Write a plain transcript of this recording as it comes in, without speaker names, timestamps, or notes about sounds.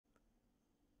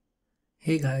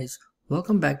Hey guys,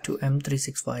 welcome back to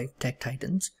M365 Tech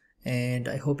Titans, and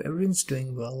I hope everyone's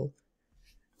doing well.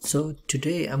 So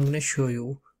today I'm going to show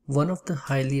you one of the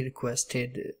highly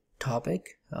requested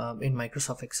topic in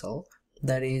Microsoft Excel,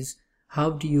 that is, how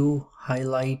do you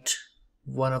highlight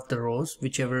one of the rows,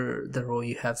 whichever the row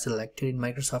you have selected in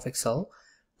Microsoft Excel.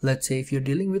 Let's say if you're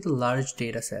dealing with a large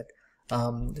data set.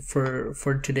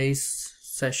 For today's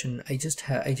session, I just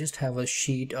have a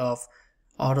sheet of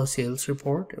auto sales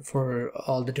report for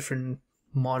all the different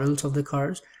models of the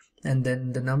cars, and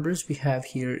then the numbers we have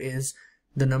here is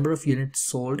the number of units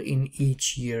sold in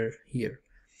each year here.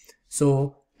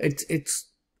 So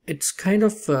it's kind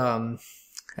of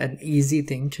an easy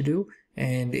thing to do,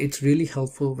 and it's really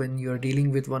helpful when you're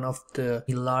dealing with one of the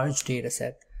large data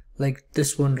set like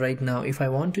this one right now. If I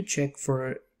want to check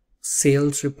for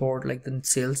sales report, like the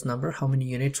sales number, how many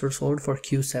units were sold for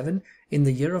Q7 in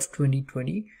the year of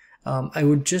 2020, I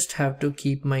would just have to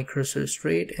keep my cursor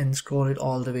straight and scroll it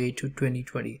all the way to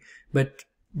 2020. But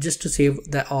just to save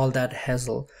all that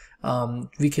hassle,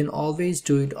 we can always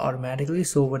do it automatically.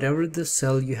 So whatever the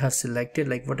cell you have selected,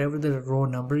 like whatever the row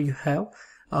number you have,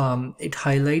 it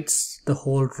highlights the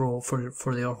whole row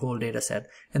for your whole data set,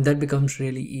 and that becomes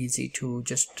really easy to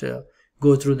just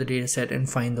go through the data set and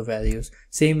find the values.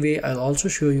 Same way, I'll also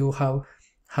show you how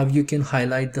you can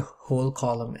highlight the whole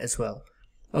column as well.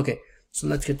 Okay, so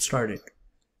let's get started.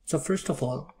 So first of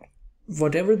all,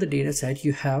 whatever the data set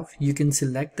you have, you can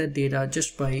select that data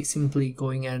just by simply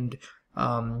going and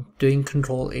doing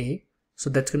Control A. So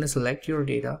that's going to select your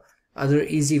data. Other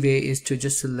easy way is to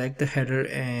just select the header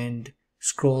and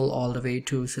scroll all the way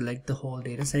to select the whole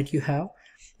data set you have.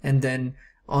 And then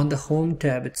on the Home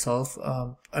tab itself,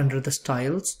 under the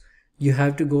styles, you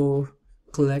have to go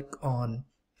click on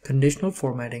conditional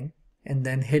formatting and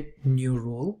then hit new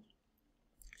rule.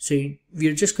 So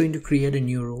we're just going to create a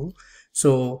new rule.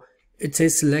 So it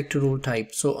says select rule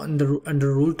type. So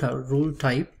under rule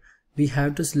type, we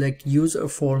have to select use a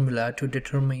formula to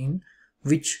determine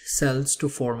which cells to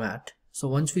format. So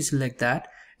once we select that,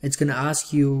 it's going to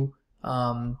ask you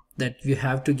that you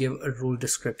have to give a rule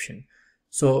description.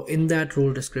 So in that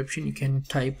rule description, you can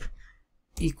type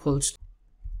equals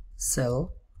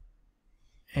cell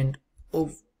and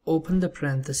open the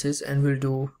parenthesis, and we'll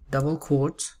do double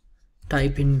quotes,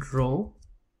 type in row,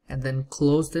 and then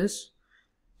close this,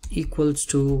 equals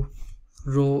to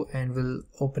row, and we'll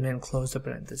open and close the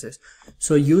parenthesis.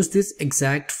 So use this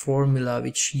exact formula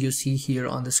which you see here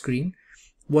on the screen.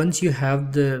 Once you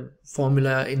have the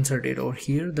formula inserted over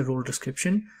here, the role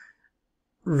description,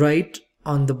 right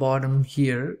on the bottom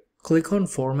here, click on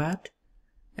format,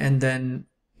 and then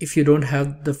if you don't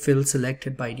have the fill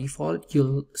selected by default,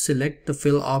 you'll select the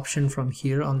fill option from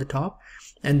here on the top,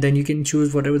 and then you can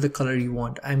choose whatever the color you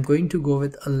want. I'm going to go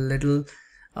with a little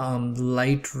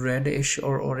light reddish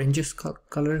or orangish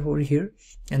color over here,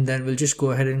 and then we'll just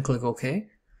go ahead and click OK.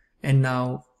 And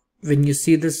now when you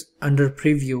see this under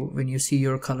preview, when you see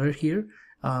your color here,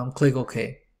 click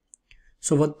OK.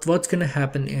 So what's gonna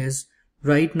happen is,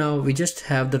 right now we just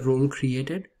have the rule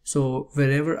created, so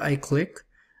wherever I click,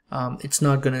 it's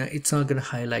not gonna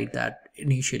highlight that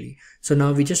initially. So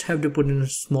now we just have to put in a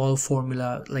small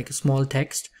formula, like a small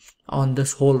text on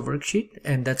this whole worksheet,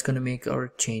 and that's gonna make our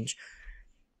change.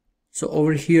 So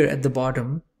over here at the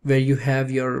bottom where you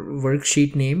have your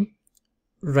worksheet name,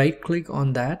 right click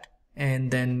on that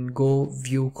and then go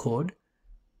view code.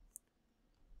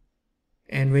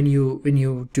 And when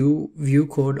you do view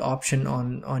code option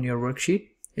on your worksheet,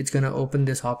 it's gonna open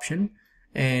this option,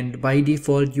 and by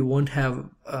default you won't have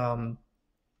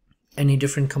any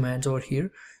different commands over here.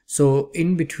 So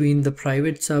in between the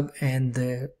private sub and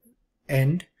the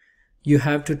end, you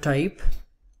have to type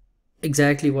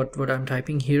exactly what I'm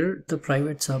typing here, the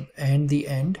private sub and the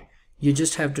end. You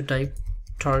just have to type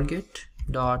target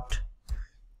dot,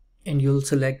 and you'll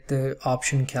select the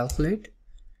option calculate,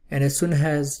 and as soon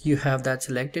as you have that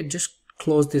selected, just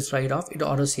close this right off. It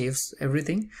auto saves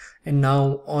everything. And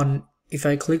now if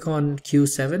I click on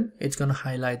Q7, it's going to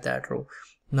highlight that row.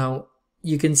 Now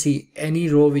you can see any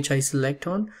row which I select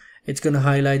on, it's going to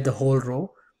highlight the whole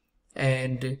row.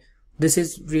 And this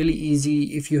is really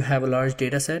easy if you have a large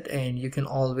data set, and you can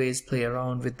always play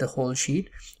around with the whole sheet,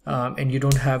 and you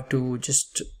don't have to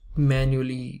just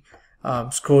manually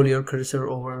scroll your cursor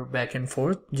over back and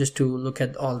forth just to look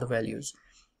at all the values.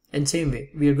 And same way,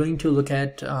 we are going to look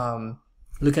at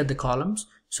the columns.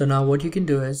 So now what you can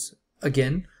do is,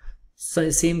 again,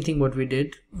 same thing what we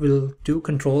did, we'll do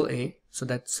Control A, so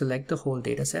that select the whole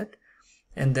data set,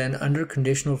 and then under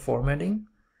conditional formatting,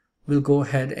 we'll go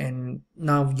ahead, and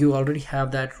now you already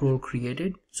have that rule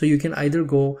created. So you can either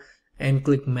go and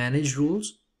click manage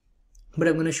rules, but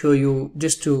I'm going to show you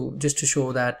just to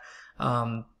show that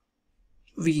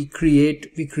we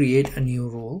create a new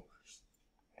role.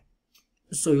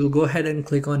 So you'll go ahead and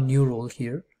click on new role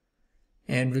here,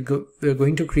 and we're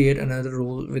going to create another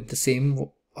role with the same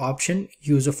option.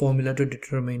 Use a formula to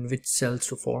determine which cells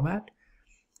to format,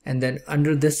 and then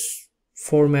under this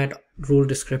format role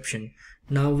description,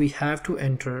 now we have to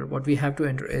enter, what we have to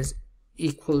enter is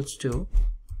equals to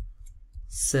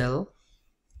cell,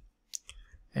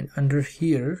 and under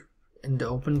here in the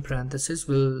open parenthesis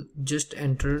we'll just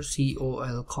enter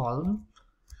col column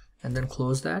and then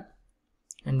close that,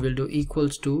 and we'll do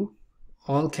equals to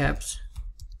all caps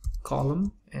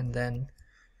column and then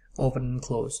open and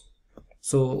close.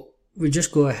 So we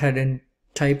just go ahead and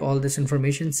type all this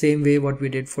information same way what we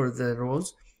did for the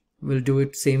rows. We'll do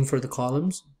it same for the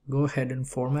columns. Go ahead and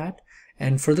format,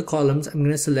 and for the columns I'm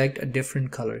going to select a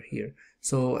different color here.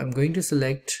 So I'm going to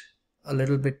select a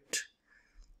little bit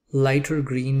lighter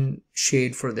green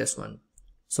shade for this one.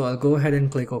 So I'll go ahead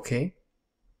and click OK,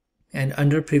 and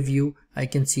under preview I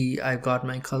can see I've got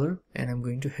my color, and I'm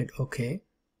going to hit OK.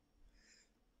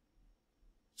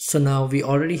 So now we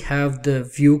already have the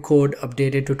view code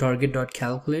updated to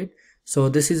target.calculate. So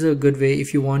this is a good way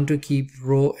if you want to keep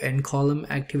row and column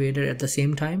activated at the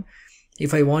same time.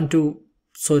 If I want to,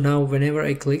 so now whenever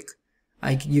I click,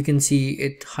 you can see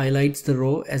it highlights the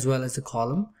row as well as the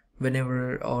column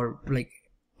whenever, or like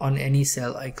on any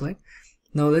cell I click.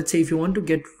 Now let's say if you want to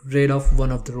get rid of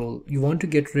one of the row, you want to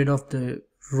get rid of the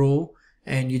row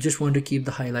and you just want to keep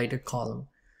the highlighted column.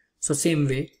 So same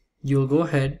way, you'll go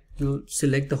ahead, you'll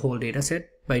select the whole data set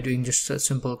by doing just a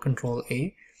simple Control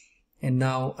A, and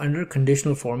now under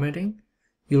conditional formatting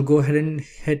you'll go ahead and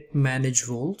hit manage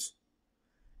rules,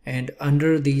 and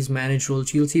under these manage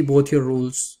rules you'll see both your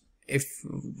rules,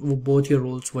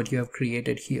 what you have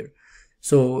created here.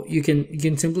 So you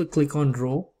can simply click on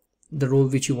row, the role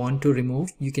which you want to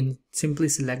remove. You can simply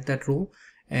select that role,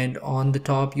 and on the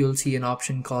top you'll see an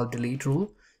option called delete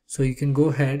rule. So you can go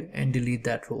ahead and delete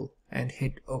that role and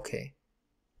hit OK.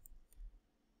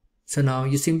 So now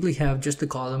you simply have just the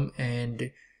column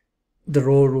and the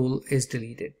row rule is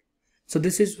deleted. So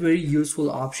this is very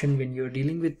useful option when you're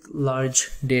dealing with large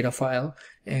data file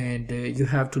and you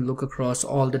have to look across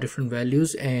all the different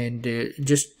values, and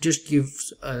just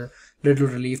gives a little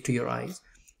relief to your eyes.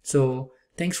 So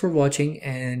thanks for watching,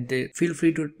 and feel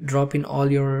free to drop in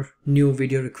all your new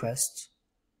video requests.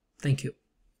 Thank you.